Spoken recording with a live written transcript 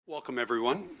Welcome,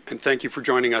 everyone, and thank you for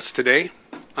joining us today.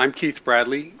 I'm Keith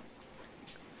Bradley,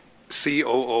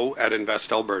 COO at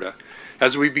Invest Alberta.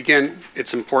 As we begin,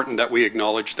 it's important that we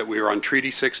acknowledge that we are on Treaty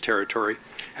 6 territory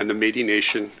and the Métis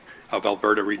Nation of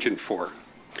Alberta Region 4,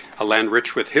 a land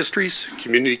rich with histories,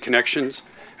 community connections,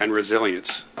 and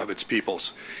resilience of its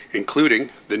peoples,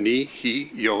 including the Ni,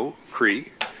 Hi, Yo,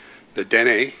 Cree, the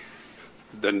Dene,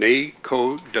 the Ne,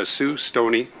 Ko, Dasu,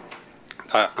 Stoney,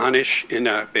 the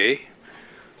Anishinaabe,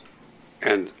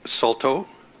 and Saulteaux,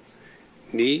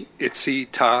 Ni, Itzi,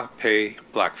 Ta, Pe,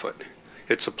 Blackfoot.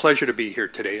 It's a pleasure to be here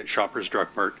today at Shoppers Drug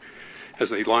Mart as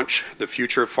they launch the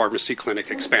Future of Pharmacy Clinic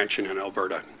expansion in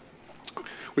Alberta.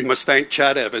 We must thank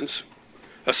Chad Evans,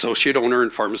 associate owner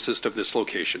and pharmacist of this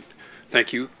location.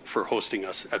 Thank you for hosting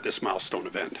us at this milestone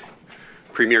event.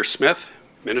 Premier Smith,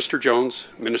 Minister Jones,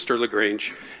 Minister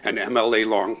LaGrange, and MLA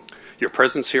Long, your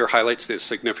presence here highlights the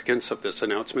significance of this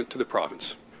announcement to the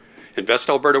province. Invest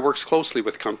Alberta works closely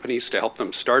with companies to help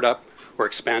them start up or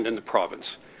expand in the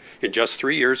province. In just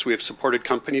 3 years, we have supported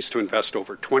companies to invest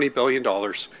over $20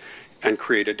 billion and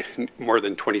created more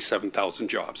than 27,000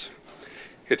 jobs.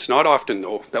 It's not often,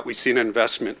 though, that we see an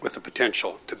investment with the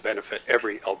potential to benefit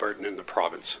every Albertan in the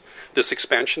province. This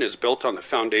expansion is built on the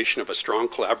foundation of a strong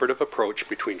collaborative approach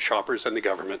between Shoppers and the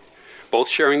government, both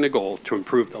sharing the goal to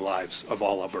improve the lives of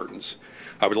all Albertans.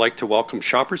 I would like to welcome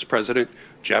Shoppers President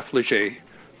Jeff Leger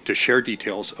to share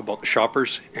details about the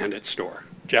Shoppers and its store.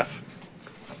 Jeff?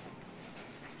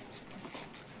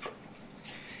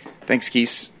 Thanks,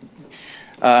 Keith.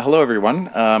 Hello, everyone.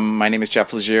 My name is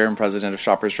Jeff Leger. I'm president of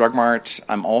Shoppers Drug Mart.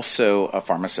 I'm also a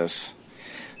pharmacist.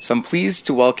 So I'm pleased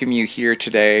to welcome you here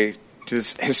today to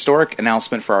this historic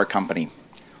announcement for our company.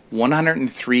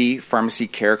 103 pharmacy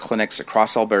care clinics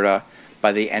across Alberta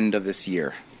by the end of this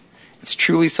year. It's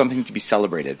truly something to be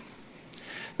celebrated.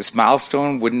 This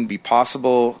milestone wouldn't be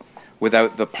possible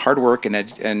without the hard work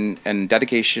and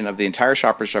dedication of the entire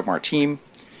Shoppers Drug Mart team.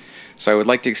 So I would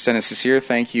like to extend a sincere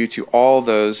thank you to all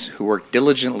those who worked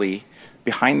diligently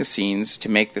behind the scenes to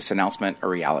make this announcement a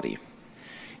reality.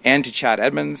 And to Chad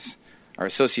Edmonds, our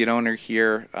associate owner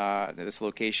here at this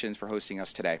location, for hosting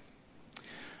us today.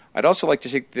 I'd also like to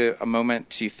take a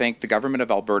moment to thank the Government of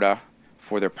Alberta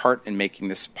for their part in making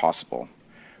this possible,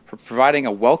 for providing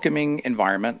a welcoming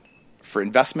environment for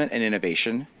investment and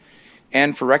innovation,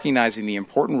 and for recognizing the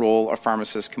important role a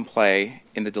pharmacist can play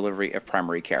in the delivery of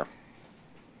primary care.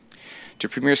 To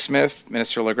Premier Smith,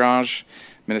 Minister LaGrange,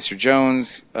 Minister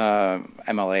Jones,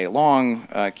 MLA Long,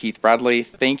 Keith Bradley,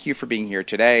 thank you for being here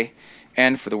today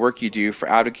and for the work you do for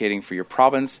advocating for your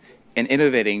province and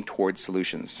innovating towards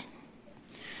solutions.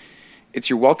 It's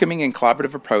your welcoming and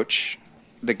collaborative approach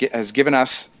that has given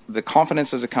us the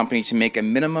confidence as a company to make a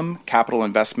minimum capital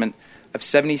investment of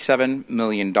 $77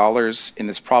 million in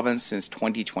this province since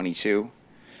 2022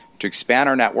 to expand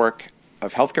our network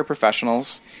of healthcare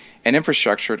professionals and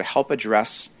infrastructure to help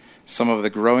address some of the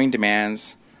growing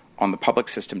demands on the public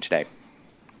system today.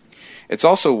 It's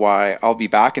also why I'll be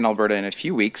back in Alberta in a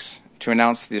few weeks to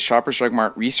announce the Shoppers Drug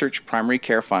Mart Research Primary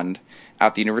Care Fund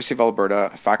at the University of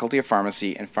Alberta Faculty of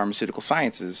Pharmacy and Pharmaceutical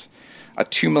Sciences, a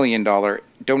 $2 million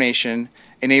donation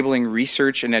enabling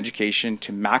research and education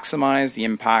to maximize the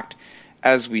impact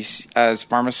as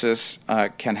pharmacists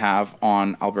can have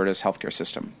on Alberta's healthcare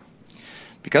system.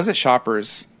 Because at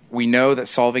Shoppers, we know that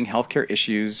solving healthcare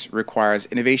issues requires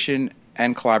innovation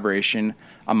and collaboration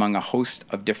among a host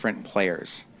of different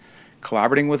players.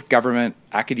 Collaborating with government,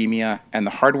 academia, and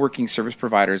the hardworking service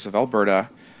providers of Alberta,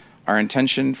 our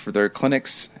intention for their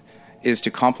clinics is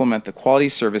to complement the quality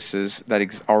services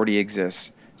that already exist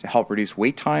to help reduce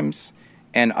wait times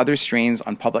and other strains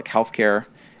on public healthcare,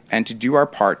 and to do our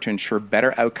part to ensure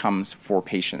better outcomes for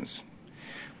patients.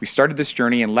 We started this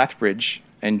journey in Lethbridge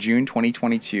in June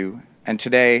 2022, and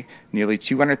today nearly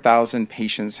 200,000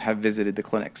 patients have visited the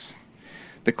clinics.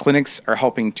 The clinics are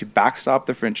helping to backstop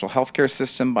the provincial healthcare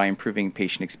system by improving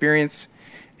patient experience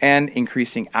and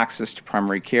increasing access to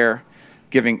primary care,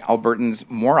 giving Albertans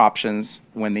more options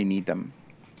when they need them.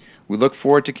 We look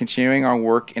forward to continuing our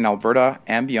work in Alberta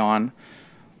and beyond,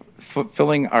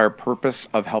 fulfilling our purpose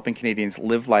of helping Canadians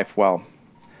live life well.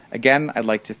 Again, I'd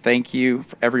like to thank you,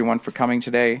 everyone, for coming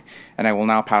today, and I will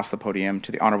now pass the podium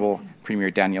to the Honourable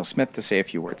Premier Danielle Smith to say a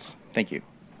few words. Thank you.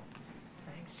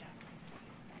 Thanks,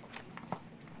 Jeff.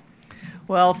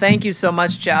 Well, thank you so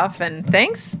much, Jeff, and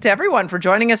thanks to everyone for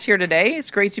joining us here today.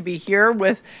 It's great to be here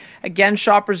with, again,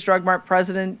 Shoppers Drug Mart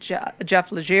President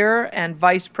Jeff Leger and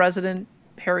Vice President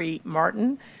Perry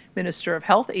Martin, Minister of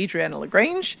Health Adriana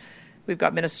LaGrange. We've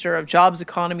got Minister of Jobs,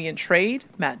 Economy and Trade,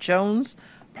 Matt Jones,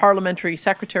 Parliamentary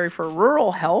Secretary for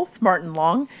Rural Health, Martin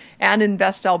Long, and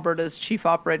Invest Alberta's Chief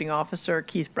Operating Officer,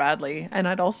 Keith Bradley. And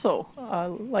I'd also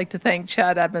like to thank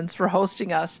Chad Edmonds for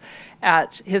hosting us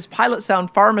at his Pilot Sound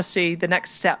Pharmacy, the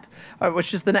next step,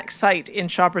 which is the next site in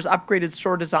Shoppers' upgraded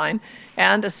store design,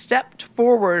 and a step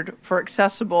forward for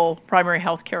accessible primary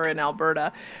health care in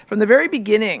Alberta. From the very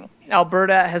beginning,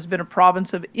 Alberta has been a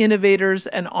province of innovators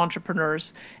and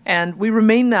entrepreneurs, and we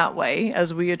remain that way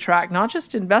as we attract not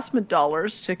just investment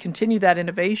dollars to continue that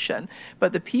innovation,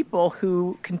 but the people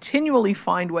who continually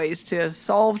find ways to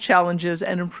solve challenges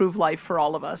and improve life for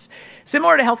all of us.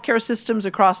 Similar to healthcare systems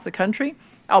across the country,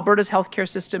 Alberta's healthcare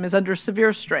system is under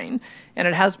severe strain, and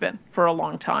it has been for a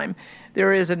long time.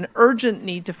 There is an urgent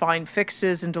need to find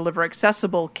fixes and deliver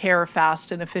accessible care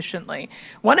fast and efficiently.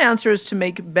 One answer is to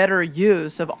make better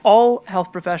use of all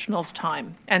health professionals'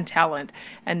 time and talent,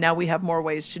 and now we have more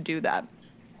ways to do that.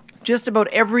 Just about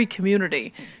every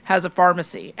community has a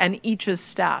pharmacy, and each is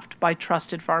staffed by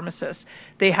trusted pharmacists.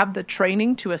 They have the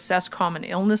training to assess common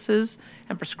illnesses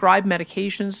and prescribe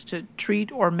medications to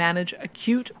treat or manage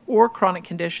acute or chronic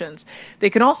conditions.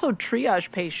 They can also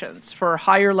triage patients for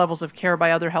higher levels of care by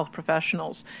other health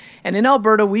professionals. And in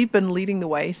Alberta, we've been leading the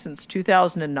way since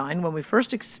 2009 when we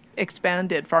first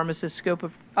expanded pharmacists' scope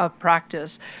of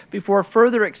practice before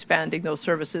further expanding those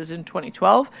services in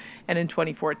 2012 and in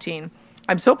 2014.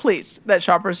 I'm so pleased that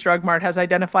Shoppers Drug Mart has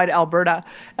identified Alberta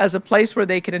as a place where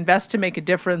they can invest to make a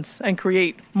difference and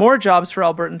create more jobs for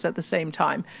Albertans at the same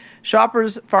time.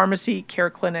 Shoppers Pharmacy Care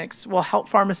Clinics will help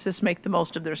pharmacists make the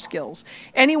most of their skills.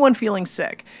 Anyone feeling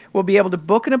sick will be able to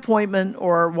book an appointment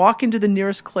or walk into the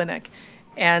nearest clinic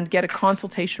and get a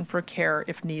consultation for care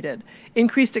if needed.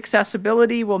 Increased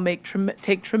accessibility will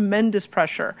take tremendous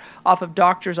pressure off of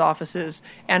doctors' offices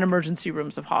and emergency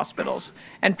rooms of hospitals.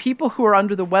 And people who are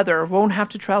under the weather won't have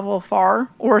to travel far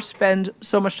or spend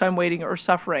so much time waiting or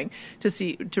suffering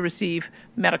to receive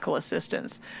medical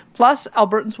assistance. Plus,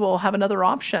 Albertans will have another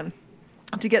option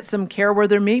to get some care where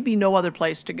there may be no other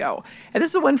place to go. And this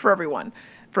is a win for everyone,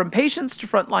 from patients to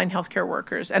frontline healthcare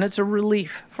workers, and it's a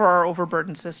relief for our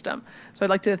overburdened system. So I'd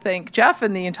like to thank Jeff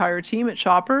and the entire team at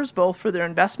Shoppers, both for their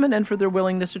investment and for their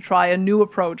willingness to try a new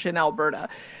approach in Alberta.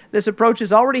 This approach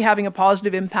is already having a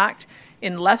positive impact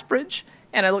in Lethbridge,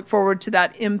 and I look forward to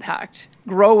that impact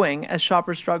growing as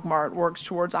Shoppers Drug Mart works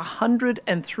towards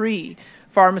 103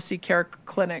 pharmacy care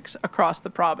clinics across the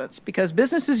province, because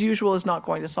business as usual is not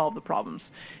going to solve the problems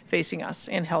facing us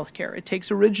in healthcare. It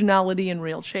takes originality and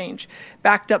real change,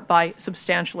 backed up by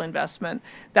substantial investment.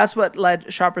 That's what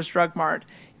led Shoppers Drug Mart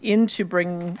into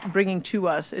bringing to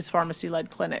us its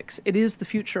pharmacy-led clinics. It is the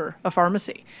future of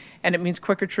pharmacy, and it means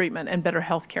quicker treatment and better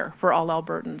healthcare for all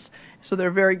Albertans. So there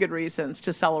are very good reasons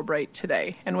to celebrate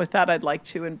today. And with that, I'd like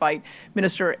to invite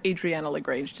Minister Adriana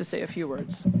LaGrange to say a few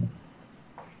words.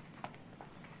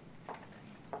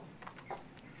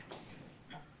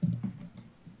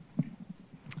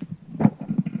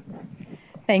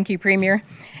 Thank you, Premier,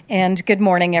 and good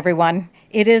morning, everyone.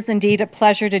 It is indeed a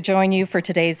pleasure to join you for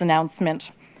today's announcement.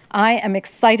 I am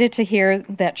excited to hear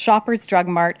that Shoppers Drug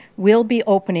Mart will be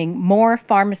opening more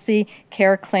pharmacy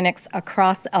care clinics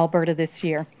across Alberta this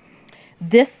year.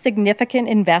 This significant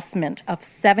investment of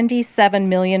 $77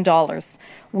 million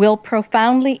will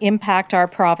profoundly impact our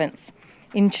province,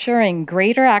 ensuring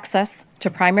greater access to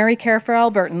primary care for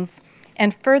Albertans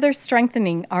and further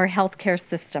strengthening our healthcare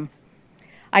system.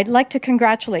 I'd like to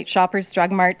congratulate Shoppers Drug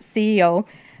Mart CEO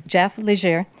Jeff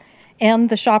Leger and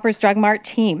the Shoppers Drug Mart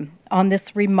team on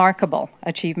this remarkable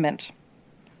achievement.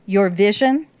 Your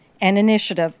vision and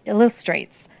initiative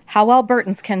illustrates how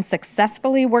Albertans can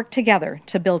successfully work together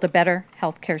to build a better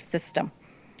healthcare system.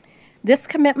 This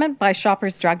commitment by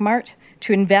Shoppers Drug Mart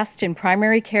to invest in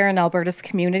primary care in Alberta's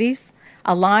communities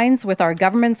aligns with our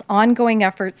government's ongoing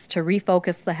efforts to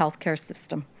refocus the healthcare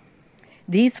system.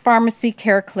 These pharmacy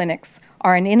care clinics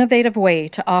are an innovative way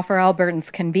to offer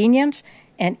Albertans convenient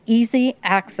and easy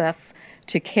access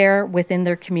to care within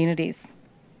their communities.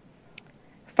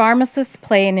 Pharmacists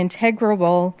play an integral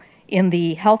role in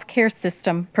the healthcare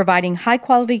system, providing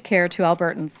high-quality care to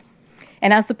Albertans.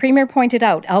 And as the Premier pointed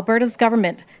out, Alberta's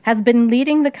government has been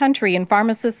leading the country in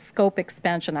pharmacist scope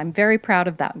expansion. I'm very proud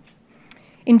of that.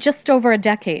 In just over a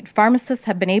decade, pharmacists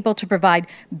have been able to provide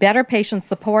better patient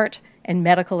support and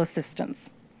medical assistance.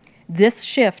 This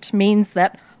shift means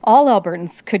that all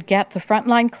Albertans could get the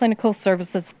frontline clinical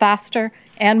services faster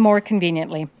and more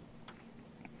conveniently.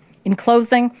 In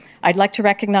closing, I'd like to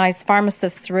recognize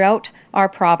pharmacists throughout our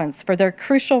province for their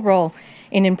crucial role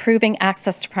in improving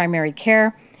access to primary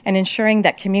care and ensuring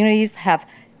that communities have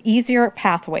easier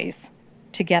pathways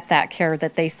to get that care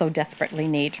that they so desperately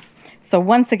need. So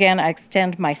once again, I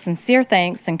extend my sincere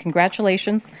thanks and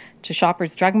congratulations to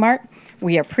Shoppers Drug Mart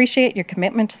We appreciate your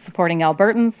commitment to supporting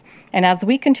Albertans, and as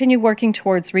we continue working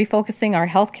towards refocusing our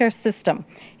healthcare system,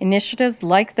 initiatives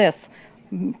like this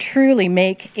truly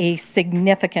make a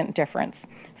significant difference.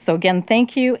 So again,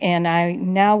 thank you, and I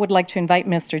now would like to invite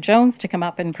Mr. Jones to come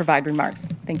up and provide remarks.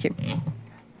 Thank you.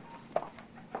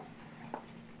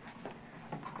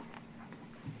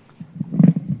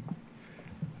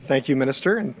 Thank you,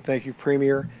 Minister, and thank you,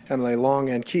 Premier Emily Long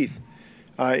and Keith.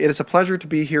 It is a pleasure to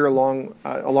be here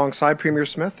alongside Premier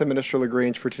Smith and Minister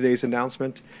LaGrange for today's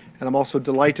announcement, and I'm also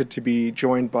delighted to be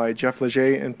joined by Jeff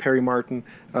Leger and Perry Martin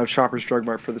of Shoppers Drug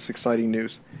Mart for this exciting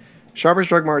news. Shoppers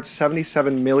Drug Mart's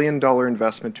 $77 million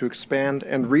investment to expand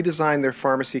and redesign their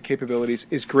pharmacy capabilities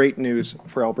is great news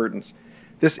for Albertans.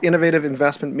 This innovative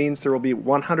investment means there will be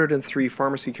 103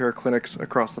 pharmacy care clinics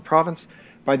across the province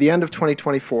by the end of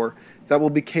 2024 that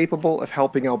will be capable of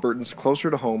helping Albertans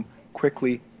closer to home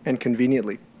quickly and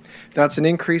conveniently. That's an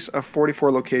increase of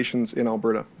 44 locations in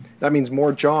Alberta. That means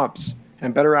more jobs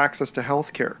and better access to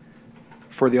health care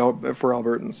for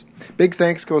Albertans. Big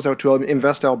thanks goes out to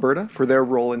Invest Alberta for their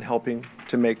role in helping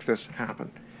to make this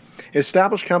happen.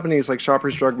 Established companies like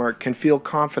Shoppers Drug Mart can feel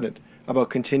confident about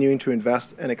continuing to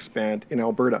invest and expand in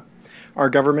Alberta. Our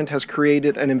government has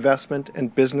created an investment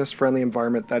and business-friendly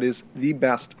environment that is the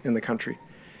best in the country.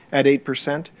 At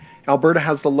 8%, Alberta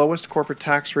has the lowest corporate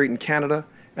tax rate in Canada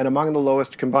and among the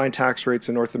lowest combined tax rates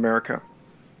in North America.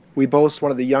 We boast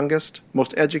one of the youngest,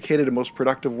 most educated, and most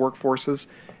productive workforces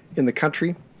in the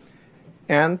country.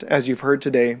 And, as you've heard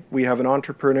today, we have an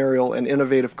entrepreneurial and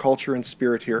innovative culture and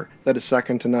spirit here that is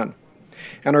second to none.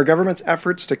 And our government's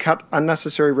efforts to cut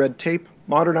unnecessary red tape,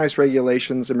 modernize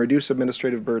regulations, and reduce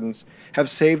administrative burdens have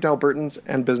saved Albertans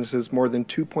and businesses more than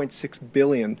 $2.6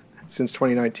 billion since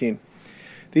 2019.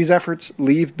 These efforts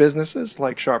leave businesses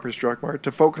like Shoppers Drug Mart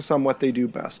to focus on what they do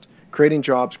best, creating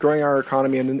jobs, growing our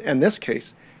economy, and in this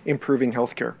case, improving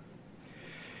healthcare.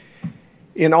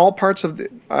 It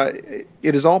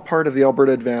is all part of the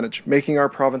Alberta Advantage, making our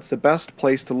province the best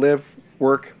place to live,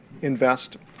 work,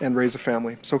 invest, and raise a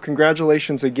family. So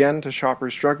congratulations again to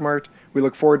Shoppers Drug Mart. We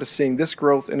look forward to seeing this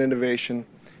growth and innovation,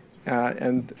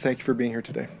 and thank you for being here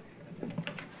today.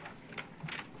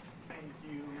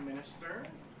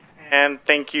 And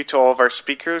thank you to all of our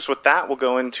speakers. With that, we'll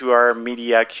go into our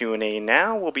media Q&A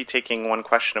now. We'll be taking one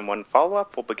question and one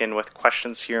follow-up. We'll begin with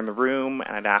questions here in the room,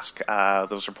 and I'd ask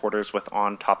those reporters with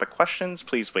on-topic questions,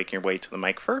 please make your way to the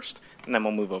mic first, and then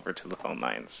we'll move over to the phone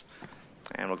lines.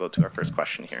 And we'll go to our first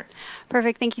question here.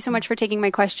 Perfect. Thank you so much for taking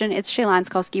my question. It's Shayla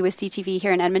Anskolsky with CTV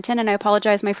here in Edmonton, and I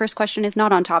apologize, my first question is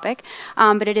not on topic,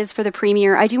 but it is for the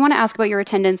Premier. I do want to ask about your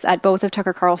attendance at both of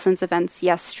Tucker Carlson's events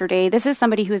yesterday. This is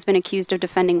somebody who has been accused of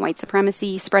defending white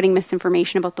supremacy, spreading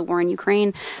misinformation about the war in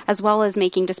Ukraine, as well as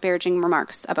making disparaging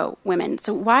remarks about women.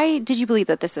 So why did you believe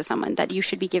that this is someone that you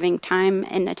should be giving time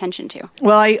and attention to?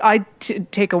 Well, I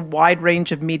take a wide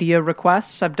range of media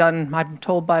requests. I'm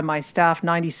told by my staff,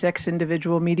 96 individual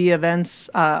media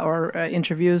events or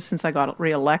interviews since I got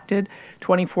reelected,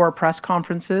 24 press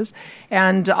conferences,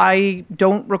 and I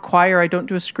don't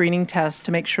do a screening test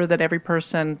to make sure that every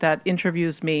person that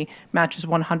interviews me matches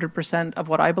 100% of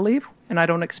what I believe, and I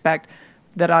don't expect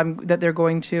that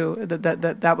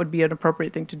that would be an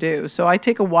appropriate thing to do. So I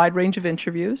take a wide range of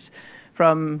interviews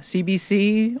from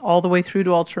CBC all the way through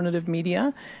to alternative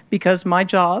media, because my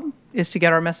job is to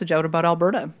get our message out about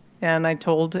Alberta. And I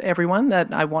told everyone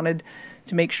that I wanted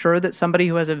to make sure that somebody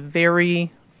who has a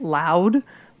very loud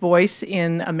voice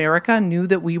in America knew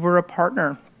that we were a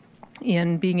partner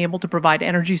in being able to provide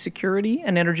energy security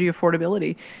and energy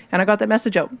affordability. And I got that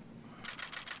message out.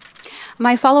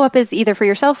 My follow-up is either for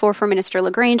yourself or for Minister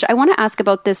LaGrange. I want to ask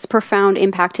about this profound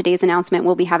impact today's announcement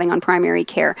will be having on primary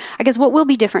care. I guess what will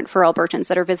be different for Albertans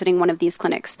that are visiting one of these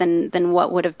clinics than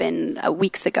what would have been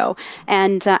weeks ago?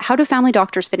 And how do family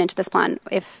doctors fit into this plan,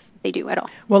 if they do at all?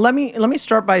 Well, let me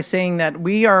start by saying that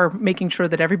we are making sure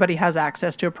that everybody has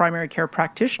access to a primary care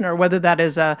practitioner, whether that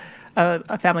is a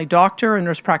family doctor, a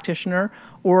nurse practitioner,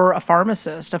 or a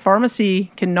pharmacist. A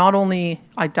pharmacy can not only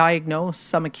diagnose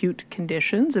some acute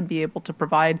conditions and be able to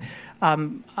provide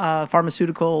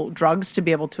pharmaceutical drugs to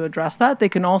be able to address that. They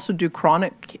can also do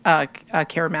chronic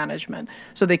care management.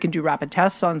 So they can do rapid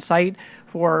tests on site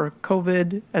for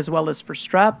COVID as well as for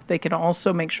strep. They can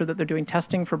also make sure that they're doing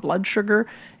testing for blood sugar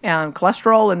and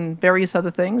cholesterol and various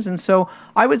other things. And so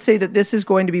I would say that this is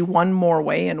going to be one more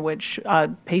way in which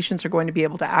patients are going to be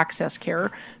able to access care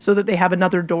so that they have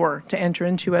another door to enter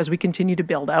into as we continue to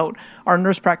build out our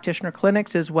nurse practitioner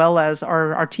clinics as well as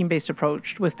our team-based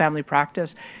approach with family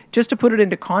practice. Just to put it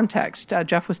into context,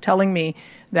 Jeff was telling me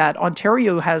that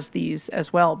Ontario has these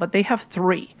as well, but they have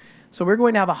 3. So we're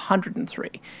going to have 103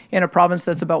 in a province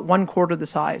that's about 1/4 the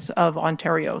size of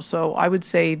Ontario. So I would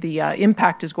say the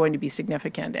impact is going to be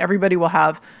significant. Everybody will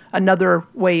have another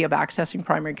way of accessing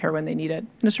primary care when they need it.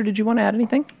 Minister, did you want to add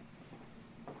anything?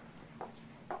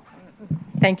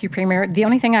 Thank you, Premier. The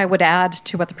only thing I would add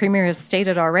to what the Premier has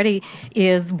stated already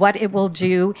is what it will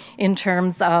do in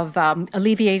terms of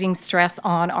alleviating stress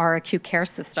on our acute care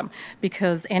system,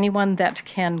 because anyone that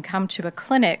can come to a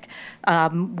clinic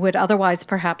would otherwise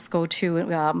perhaps go to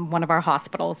one of our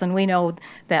hospitals, and we know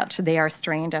that they are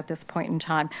strained at this point in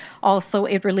time. Also,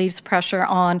 it relieves pressure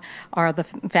on the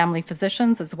family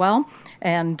physicians as well,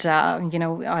 and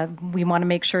we want to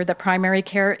make sure that primary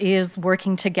care is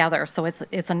working together. So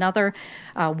it's another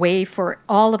way for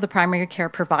all of the primary care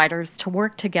providers to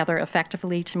work together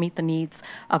effectively to meet the needs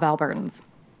of Albertans.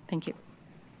 Thank you.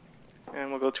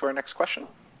 And we'll go to our next question.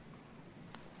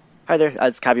 Hi there,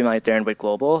 it's Cabby Malight there in Witt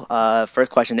Global. First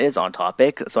question is on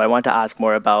topic. So I want to ask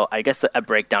more about, I guess, a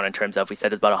breakdown in terms of, we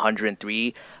said it's about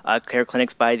 103 care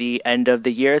clinics by the end of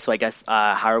the year. So I guess,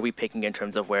 how are we picking in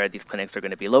terms of where these clinics are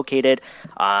going to be located?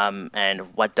 And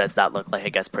what does that look like, I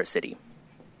guess, per city?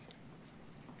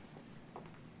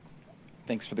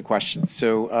 Thanks for the question.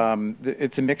 So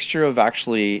it's a mixture of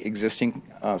actually existing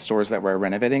stores that we're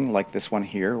renovating, like this one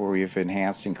here, where we've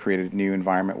enhanced and created a new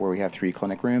environment where we have 3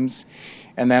 clinic rooms.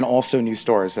 And then also new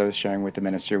stores. I was sharing with the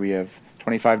minister, we have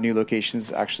 25 new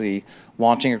locations actually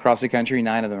launching across the country.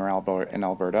 9 of them are in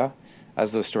Alberta.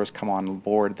 As those stores come on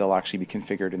board, they'll actually be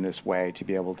configured in this way to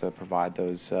be able to provide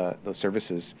those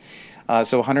services.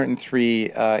 So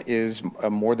 103 is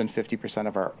more than 50%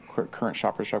 of our current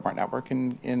Shoppers Drug Mart network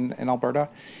in Alberta.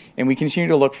 And we continue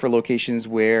to look for locations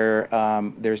where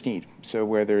there's need. So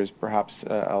where there's perhaps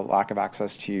a lack of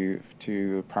access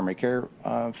to primary care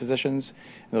physicians.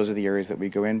 And those are the areas that we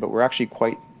go in. But we're actually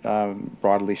quite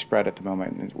broadly spread at the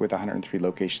moment. With 103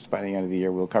 locations by the end of the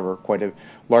year, we'll cover quite a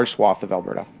large swath of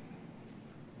Alberta.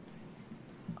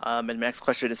 And the next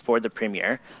question is for the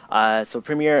Premier. So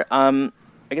Premier,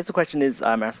 I guess the question is,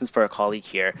 I'm asking for a colleague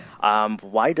here.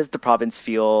 Why does the province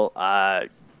feel,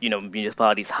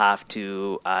 municipalities have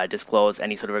to disclose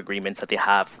any sort of agreements that they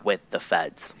have with the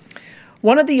feds?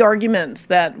 One of the arguments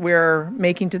that we're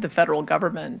making to the federal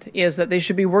government is that they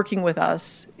should be working with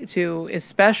us to,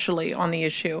 especially on the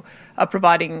issue of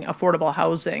providing affordable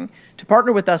housing, to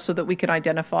partner with us so that we can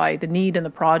identify the need in the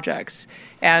projects.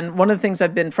 And one of the things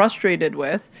I've been frustrated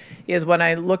with is when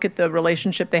I look at the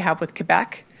relationship they have with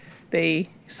Quebec. They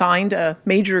signed a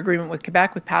major agreement with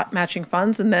Quebec with matching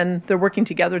funds, and then they're working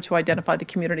together to identify the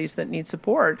communities that need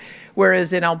support.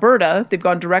 Whereas in Alberta, they've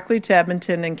gone directly to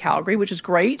Edmonton and Calgary, which is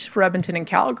great for Edmonton and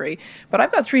Calgary. But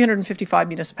I've got 355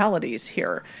 municipalities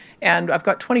here, and I've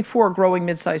got 24 growing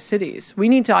mid-sized cities. We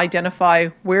need to identify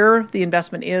where the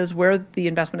investment is, where the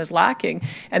investment is lacking,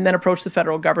 and then approach the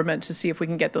federal government to see if we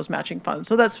can get those matching funds.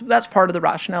 So that's part of the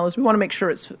rationale, is we want to make sure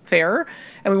it's fair,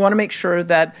 and we want to make sure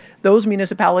that those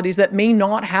municipalities that may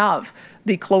not have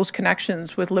the close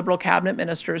connections with Liberal cabinet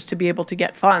ministers to be able to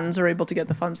get funds are able to get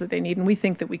the funds that they need, and we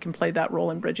think that we can play that role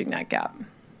in bridging that gap.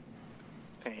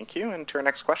 Thank you. And to our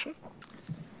next question.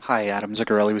 Hi, Adam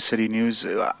Zuccarelli with City News.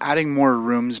 Adding more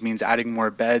rooms means adding more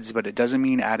beds, but it doesn't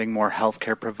mean adding more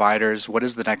healthcare providers. What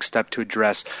is the next step to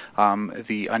address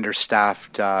the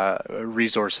understaffed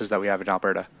resources that we have in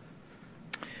Alberta?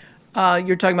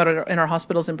 You're talking about in our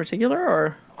hospitals in particular,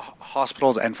 or?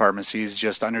 Hospitals and pharmacies,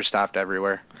 just understaffed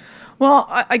everywhere. Well,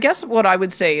 I guess what I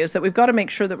would say is that we've got to make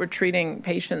sure that we're treating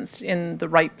patients in the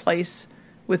right place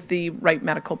with the right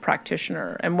medical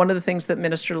practitioner. And one of the things that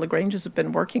Minister LaGrange has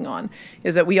been working on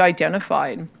is that we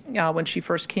identified when she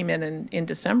first came in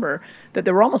December that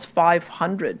there were almost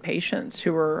 500 patients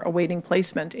who were awaiting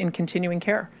placement in continuing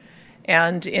care.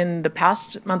 And in the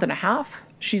past month and a half,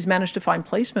 she's managed to find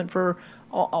placement for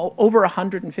over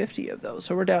 150 of those.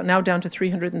 So we're now down to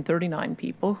 339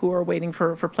 people who are waiting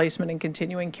for placement in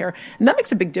continuing care. And that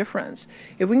makes a big difference.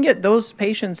 If we can get those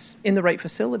patients in the right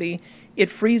facility, it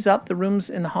frees up the rooms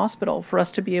in the hospital for us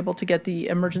to be able to get the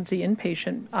emergency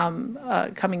inpatient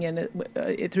coming in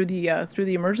through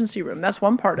the emergency room. That's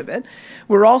one part of it.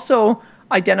 We're also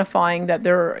identifying that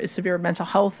there is severe mental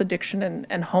health, addiction,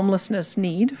 and homelessness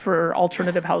need for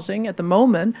alternative housing. At the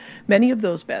moment, many of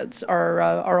those beds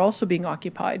are also being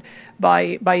occupied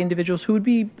by individuals who would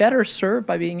be better served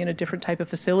by being in a different type of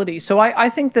facility. So I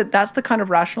think that that's the kind of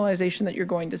rationalization that you're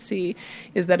going to see,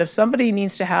 is that if somebody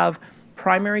needs to have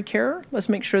primary care, let's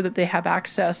make sure that they have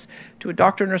access to a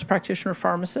doctor, nurse practitioner,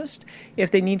 pharmacist.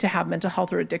 If they need to have mental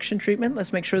health or addiction treatment,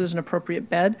 let's make sure there's an appropriate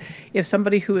bed. If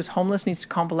somebody who is homeless needs to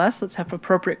convalesce, let's have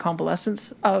appropriate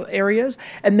convalescence areas,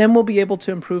 and then we'll be able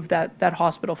to improve that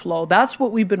hospital flow. That's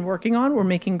what we've been working on. We're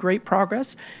making great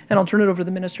progress, and I'll turn it over to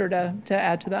the Minister to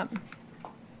add to that.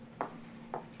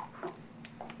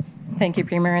 Thank you,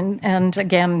 Premier. And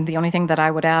again, the only thing that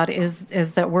I would add is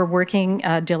that we're working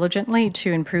diligently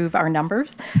to improve our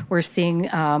numbers. We're seeing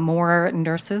more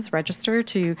nurses register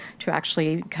to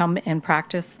actually come and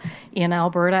practice in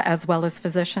Alberta, as well as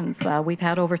physicians. We've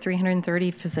had over 330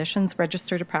 physicians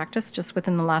register to practice just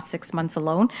within the last 6 months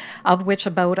alone, of which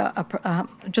about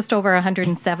just over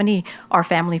 170 are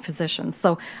family physicians.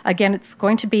 So again, it's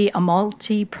going to be a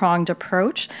multi-pronged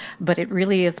approach, but it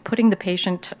really is putting the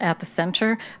patient at the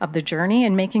center of the journey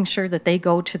and making sure that they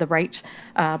go to the right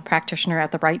practitioner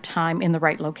at the right time in the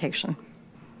right location.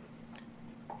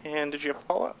 And did you have a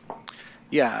follow-up?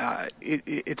 Yeah,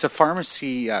 it's a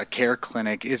pharmacy care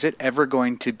clinic. Is it ever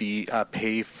going to be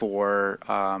pay for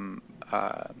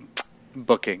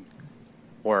booking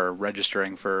or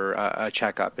registering for a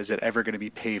checkup? Is it ever going to be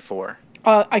pay for?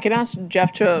 I can ask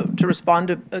Jeff to respond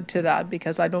to that,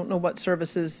 because I don't know what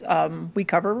services we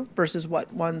cover versus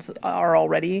what ones are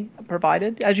already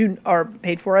provided. As you are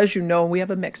paid for, as you know, we have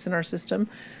a mix in our system,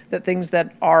 that things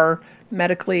that are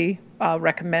medically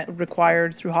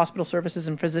required through hospital services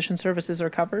and physician services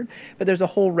are covered. But there's a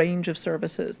whole range of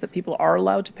services that people are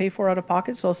allowed to pay for out of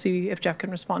pocket. So I'll see if Jeff can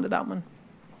respond to that one.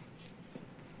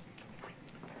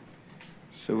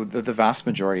 So the vast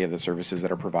majority of the services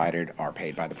that are provided are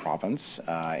paid by the province.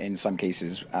 In some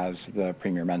cases, as the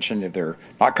Premier mentioned, if they're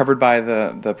not covered by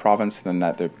the province, then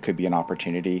that there could be an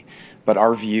opportunity. But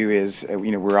our view is,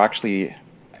 we're obviously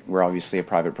a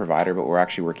private provider, but we're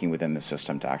actually working within the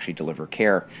system to actually deliver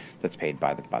care that's paid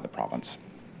by the province.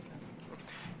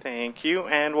 Thank you.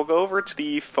 And we'll go over to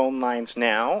the phone lines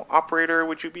now. Operator,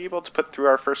 would you be able to put through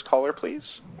our first caller,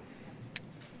 please?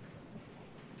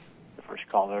 First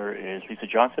caller is Lisa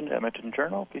Johnson, Edmonton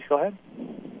Journal. Please go ahead.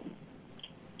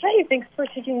 Hi, thanks for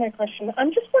taking my question.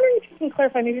 I'm just wondering if you can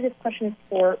clarify, maybe this question is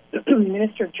for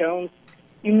Minister Jones.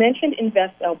 You mentioned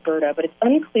Invest Alberta, but it's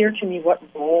unclear to me what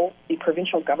role the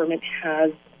provincial government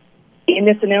has in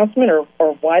this announcement,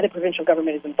 or why the provincial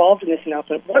government is involved in this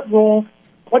announcement. What role,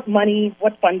 what money,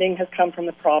 what funding has come from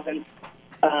the province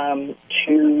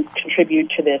to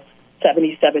contribute to this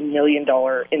 $77 million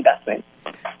investment?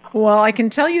 Well, I can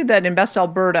tell you that Invest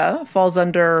Alberta falls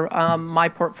under my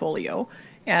portfolio,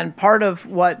 and part of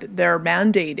what their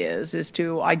mandate is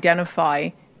to identify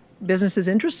businesses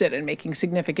interested in making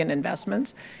significant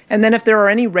investments. And then if there are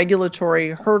any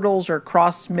regulatory hurdles or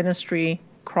cross-ministry,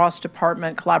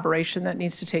 cross-department collaboration that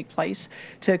needs to take place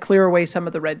to clear away some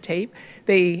of the red tape,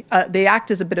 they act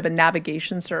as a bit of a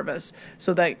navigation service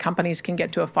so that companies can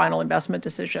get to a final investment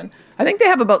decision. I think they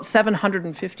have about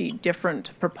 750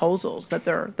 different proposals that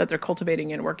they're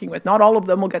cultivating and working with. Not all of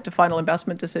them will get to final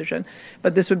investment decision,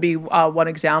 but this would be one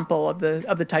example of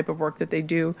the type of work that they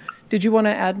do. Did you want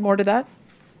to add more to that?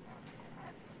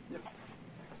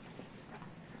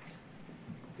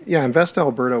 Yeah, Invest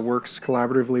Alberta works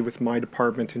collaboratively with my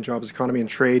department in Jobs, Economy and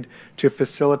Trade to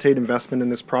facilitate investment in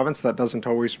this province. That doesn't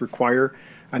always require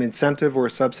an incentive or a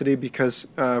subsidy because,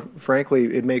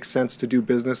 frankly, it makes sense to do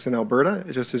business in Alberta,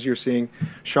 just as you're seeing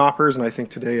Shoppers, and I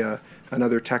think today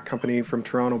another tech company from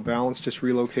Toronto, Balance, just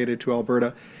relocated to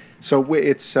Alberta. So we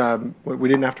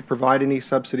didn't have to provide any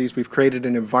subsidies. We've created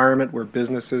an environment where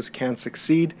businesses can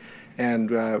succeed.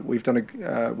 And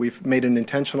we've made an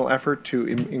intentional effort to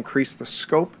increase the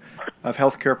scope of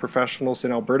healthcare professionals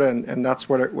in Alberta, and that's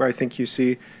where I think you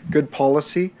see good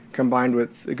policy combined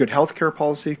with good healthcare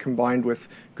policy combined with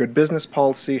good business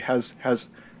policy has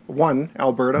won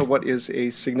Alberta what is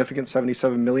a significant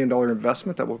 $77 million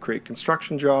investment that will create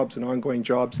construction jobs and ongoing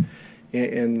jobs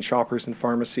in Shoppers and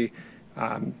pharmacy.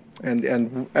 And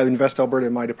Invest Alberta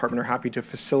and my department are happy to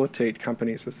facilitate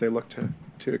companies as they look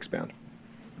to expand.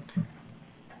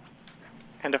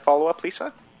 And a follow-up,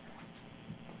 Lisa?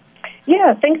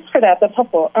 Yeah, thanks for that. That's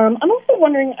helpful. I'm also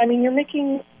wondering, you're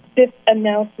making this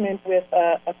announcement with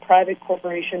a private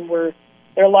corporation where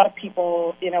there are a lot of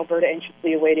people in Alberta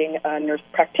anxiously awaiting a nurse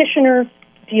practitioner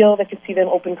deal that could see them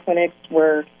open clinics.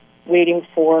 We're waiting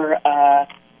for a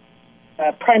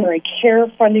primary care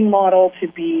funding model to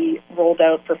be rolled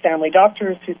out for family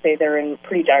doctors who say they're in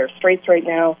pretty dire straits right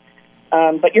now.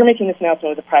 But you're making this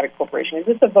announcement with a private corporation. Is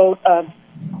this a vote of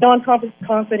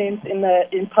non-confidence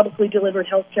in publicly delivered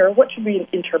health care? What should we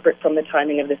interpret from the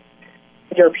timing of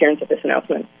your appearance at this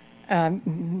announcement?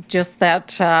 Just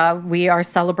that we are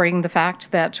celebrating the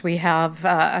fact that we have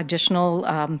additional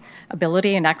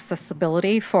ability and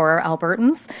accessibility for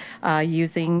Albertans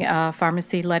using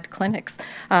pharmacy-led clinics.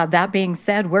 That being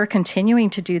said, we're continuing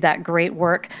to do that great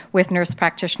work with nurse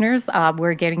practitioners.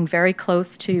 We're getting very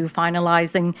close to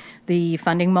finalizing the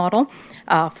funding model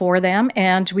for them,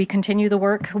 and we continue the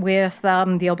work with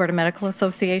the Alberta Medical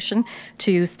Association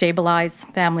to stabilize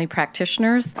family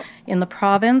practitioners in the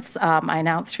province. I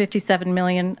announced $57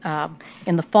 million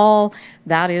in the fall.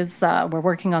 That is, we're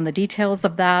working on the details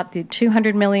of that. The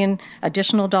 $200 million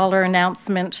additional dollar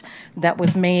announcement that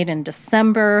was made in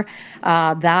December,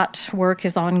 that work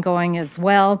is ongoing as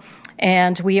well.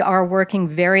 And we are working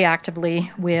very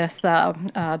actively with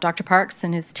Dr. Parks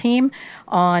and his team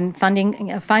on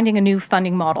finding a new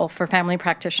funding model for family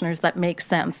practitioners that makes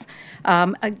sense.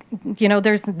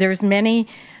 There's many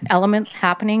elements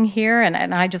happening here,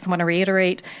 and I just want to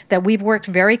reiterate that we've worked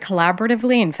very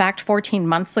collaboratively. In fact, 14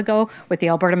 months ago with the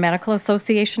Alberta Medical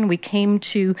Association, we came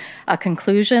to a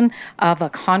conclusion of a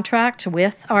contract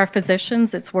with our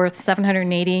physicians. It's worth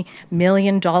 $780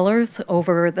 million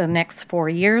over the next 4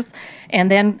 years.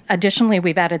 And then additionally,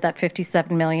 we've added that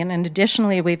 $57 million, and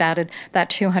additionally, we've added that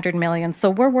 $200 million. So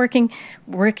we're working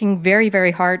very,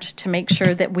 very hard to make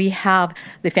sure that we have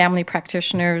the family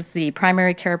practitioners, the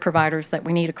primary care providers that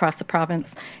we need across the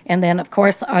province. And then, of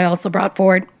course, I also brought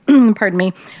forward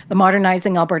the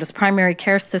Modernizing Alberta's Primary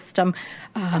Care System,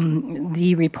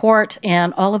 the report,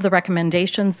 and all of the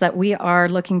recommendations that we are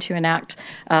looking to enact.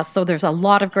 So there's a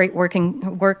lot of great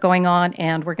work going on,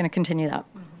 and we're going to continue that.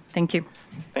 Thank you.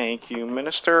 Thank you,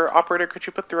 Minister. Operator, could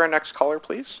you put through our next caller,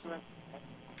 please?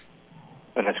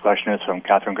 The next question is from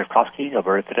Catherine Grafkowski,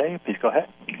 Alberta Today. Please go ahead.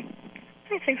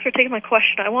 Hey, thanks for taking my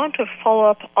question. I want to follow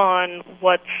up on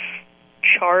what's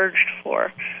charged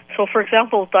for. So, for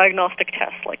example, diagnostic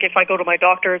tests. Like if I go to my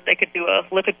doctor, they could do a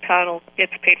lipid panel.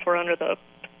 It's paid for under the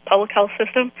public health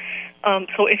system.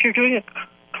 So if you're doing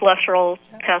a cholesterol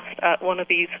test at one of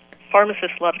these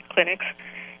pharmacist-led clinics,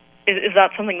 is that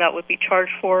something that would be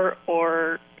charged for,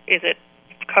 or is it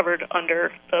covered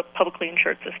under the publicly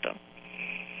insured system?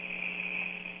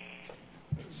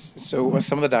 So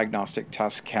some of the diagnostic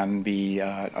tests can be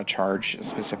a charge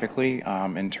specifically.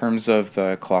 In terms of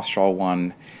the cholesterol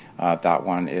one, that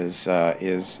one is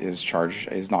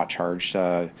not charged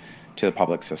to the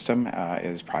public system,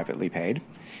 is privately paid.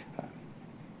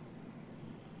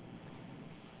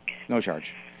 No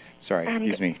charge. Sorry,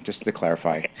 excuse me. Just to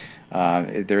clarify,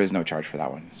 there is no charge for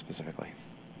that one specifically.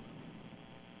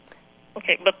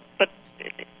 Okay, but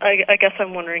I guess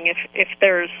I'm wondering if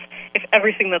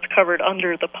everything that's covered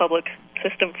under the public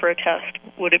system for a test,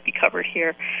 would it be covered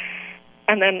here?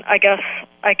 And then I guess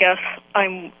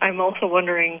I'm also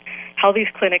wondering how these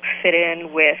clinics fit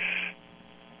in with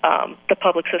the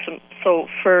public system. So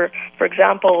for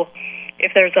example,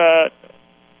 if there's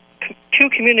two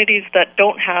communities that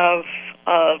don't have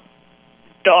a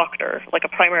doctor, like a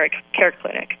primary care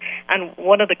clinic, and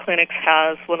one of the clinics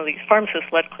has one of these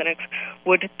pharmacist-led clinics,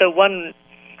 would the one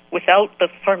without the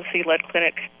pharmacy-led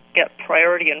clinic get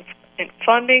priority in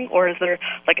funding, or is there,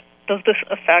 does this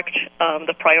affect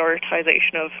the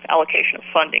prioritization of allocation of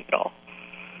funding at all?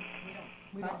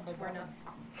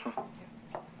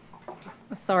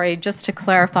 Sorry, just to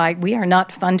clarify, we are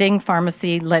not funding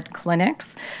pharmacy-led clinics.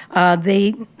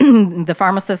 The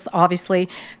pharmacists obviously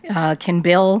can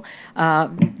bill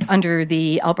under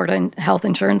the Alberta Health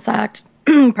Insurance Act,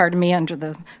 under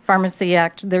the Pharmacy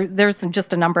Act. There's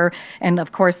just a number, and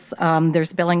of course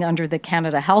there's billing under the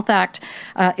Canada Health Act.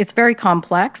 It's very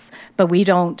complex, but we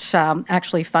don't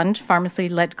actually fund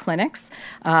pharmacy-led clinics.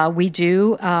 We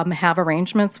do have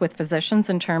arrangements with physicians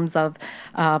in terms of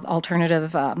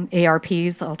alternative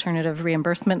ARPs, alternative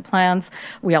reimbursement plans.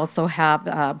 We also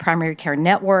have primary care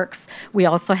networks. We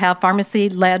also have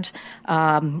pharmacy-led,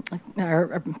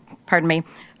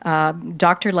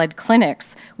 doctor-led clinics,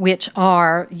 which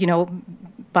are,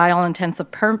 by all intents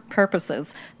and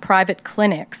purposes, private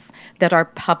clinics that are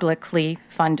publicly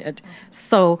funded.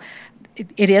 So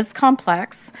it is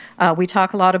complex. We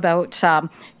talk a lot about,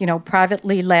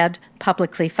 privately led,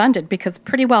 publicly funded, because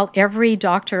pretty well every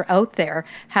doctor out there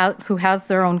who has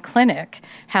their own clinic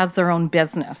has their own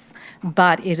business,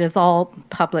 but it is all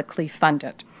publicly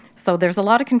funded. So there's a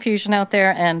lot of confusion out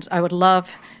there, and I would love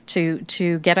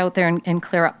to get out there and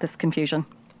clear up this confusion.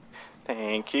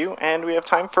 Thank you. And we have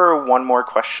time for one more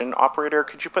question. Operator,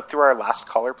 could you put through our last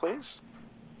caller, please?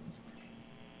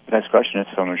 The next question is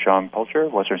from Sean Pulcher,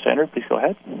 Western Standard. Please go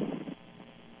ahead.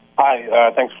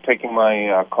 Hi, thanks for taking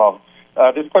my call.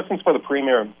 This question's for the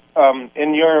Premier.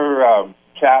 In your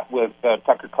chat with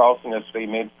Tucker Carlson yesterday. He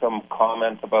made some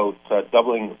comment about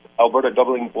Alberta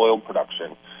doubling oil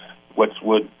production, which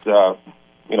would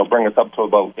bring us up to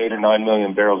about 8 or 9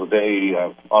 million barrels a day,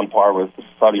 on par with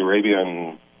Saudi Arabia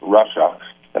and Russia.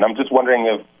 And I'm just wondering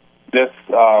if this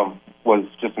was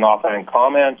just an offhand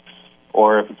comment,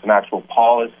 or if it's an actual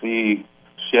policy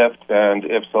shift, and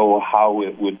if so, how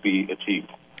it would be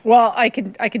achieved. Well, I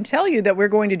can tell you that we're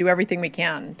going to do everything we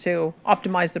can to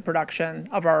optimize the production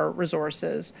of our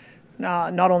resources,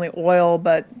 not only oil,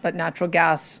 but natural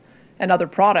gas and other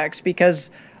products,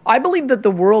 because I believe that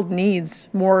the world needs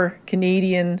more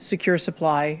Canadian secure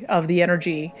supply of the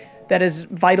energy that is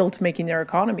vital to making their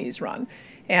economies run.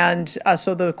 And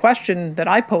so the question that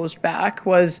I posed back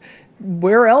was,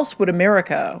 where else would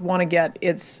America want to get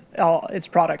its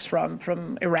products from?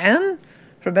 From Iran?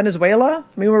 From Venezuela?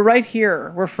 I mean, we're right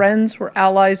here. We're friends. We're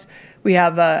allies. We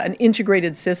have an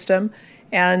integrated system.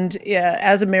 And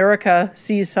as America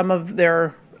sees some of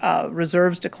their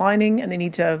reserves declining and they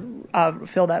need to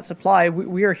fill that supply,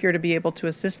 we are here to be able to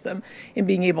assist them in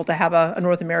being able to have a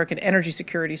North American energy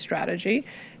security strategy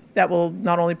that will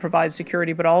not only provide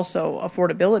security but also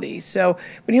affordability. So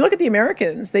when you look at the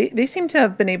Americans, they seem to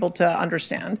have been able to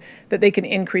understand that they can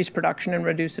increase production and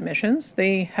reduce emissions.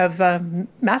 They have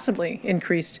massively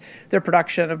increased their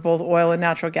production of both oil and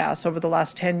natural gas over the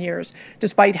last 10 years,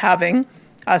 despite having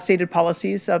stated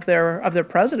policies of their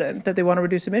president that they want to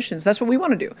reduce emissions. That's what we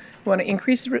want to do. We want to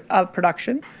increase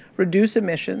production, reduce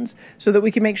emissions, so that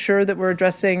we can make sure that we're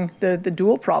addressing the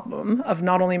dual problem of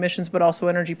not only emissions but also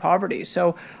energy poverty.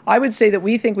 So I would say that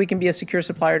we think we can be a secure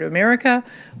supplier to America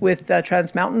with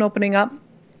Trans Mountain opening up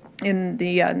in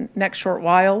the next short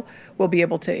while. We'll be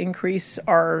able to increase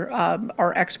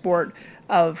our export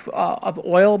of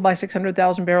oil by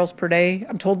 600,000 barrels per day.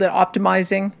 I'm told that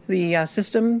optimizing the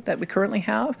system that we currently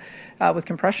have with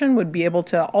compression would be able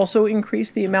to also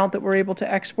increase the amount that we're able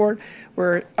to export.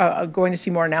 We're going to see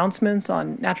more announcements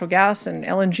on natural gas and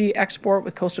LNG export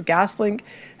with Coastal GasLink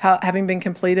having been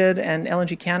completed, and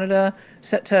LNG Canada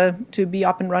set to be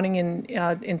up and running in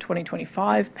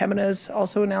 2025. Pembina's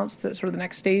also announced that sort of the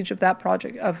next stage of that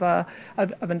project of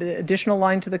an additional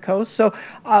line to the coast. So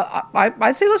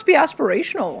I'd say let's be aspirational.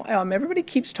 Everybody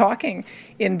keeps talking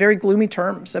in very gloomy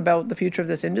terms about the future of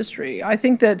this industry. I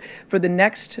think that for the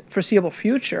next foreseeable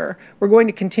future, we're going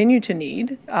to continue to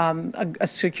need a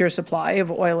secure supply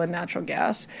of oil and natural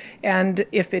gas. And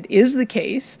if it is the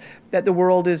case that the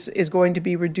world is going to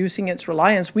be reducing its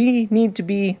reliance, we need to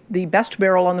be the best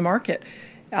barrel on the market,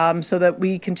 so that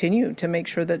we continue to make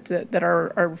sure that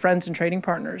our friends and trading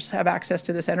partners have access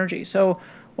to this energy. So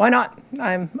why not?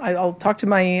 I'll talk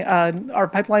to our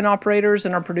pipeline operators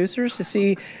and our producers to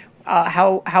see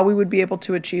how we would be able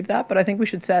to achieve that. But I think we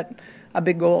should set a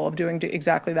big goal of doing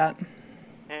exactly that.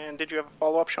 And did you have a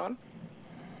follow-up, Sean?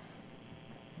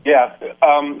 Yeah.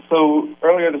 So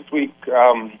earlier this week,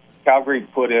 Calgary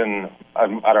put in,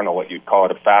 I don't know what you'd call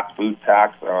it, a fast food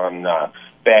tax on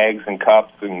bags and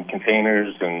cups and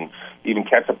containers and even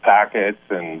ketchup packets,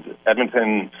 and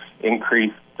Edmonton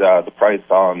increased the price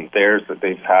on theirs that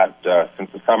they've had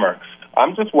since the summer.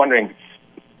 I'm just wondering,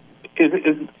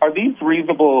 are these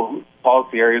reasonable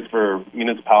policy areas for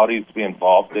municipalities to be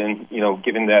involved in,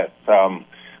 given that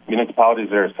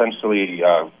municipalities are essentially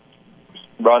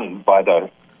run by the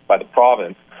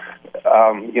province,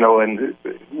 and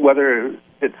whether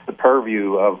it's the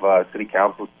purview of city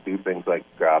councils to do things like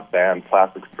ban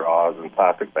plastic straws and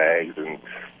plastic bags, and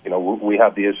we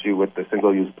have the issue with the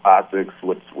single-use plastics,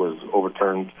 which was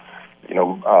overturned,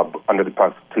 under the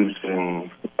Constitution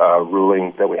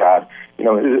ruling that we had.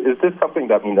 Is this something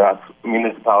that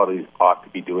municipalities ought to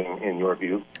be doing, in your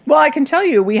view? Well, I can tell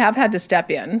you we have had to step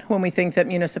in when we think that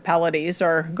municipalities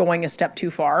are going a step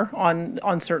too far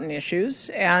on certain issues.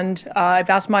 And I've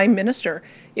asked my minister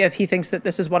if he thinks that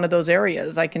this is one of those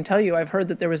areas. I can tell you I've heard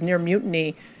that there was near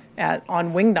mutiny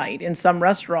on wing night in some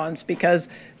restaurants because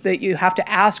that you have to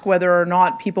ask whether or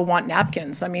not people want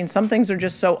napkins. I mean, some things are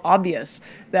just so obvious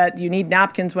that you need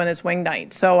napkins when it's wing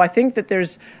night. So I think that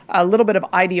there's a little bit of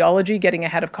ideology getting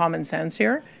ahead of common sense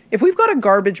here. If we've got a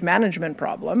garbage management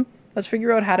problem, let's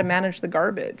figure out how to manage the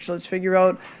garbage. Let's figure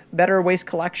out better waste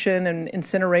collection and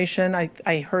incineration.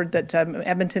 I heard that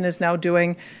Edmonton is now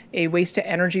doing a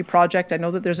waste-to-energy project. I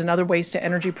know that there's another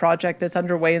waste-to-energy project that's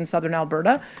underway in southern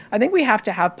Alberta. I think we have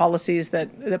to have policies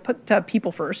that put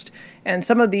people first. And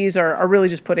some of these are really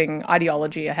just putting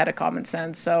ideology ahead of common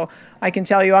sense. So I can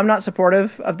tell you I'm not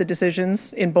supportive of the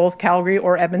decisions in both Calgary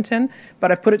or Edmonton,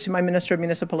 but I've put it to my Minister of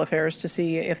Municipal Affairs to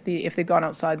see if they've gone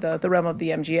outside the realm of the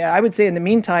MGA. I would say in the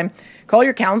meantime, call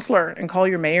your councillor and call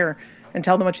your mayor and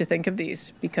tell them what you think of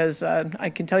these, because I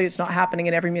can tell you it's not happening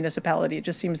in every municipality. It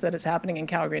just seems that it's happening in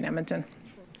Calgary and Edmonton.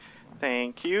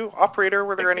 Thank you. Operator,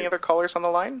 were there any other callers on the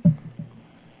line?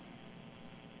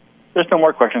 There's no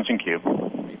more questions in queue.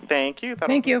 Thank you. That'll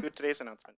Thank you. conclude today's announcement.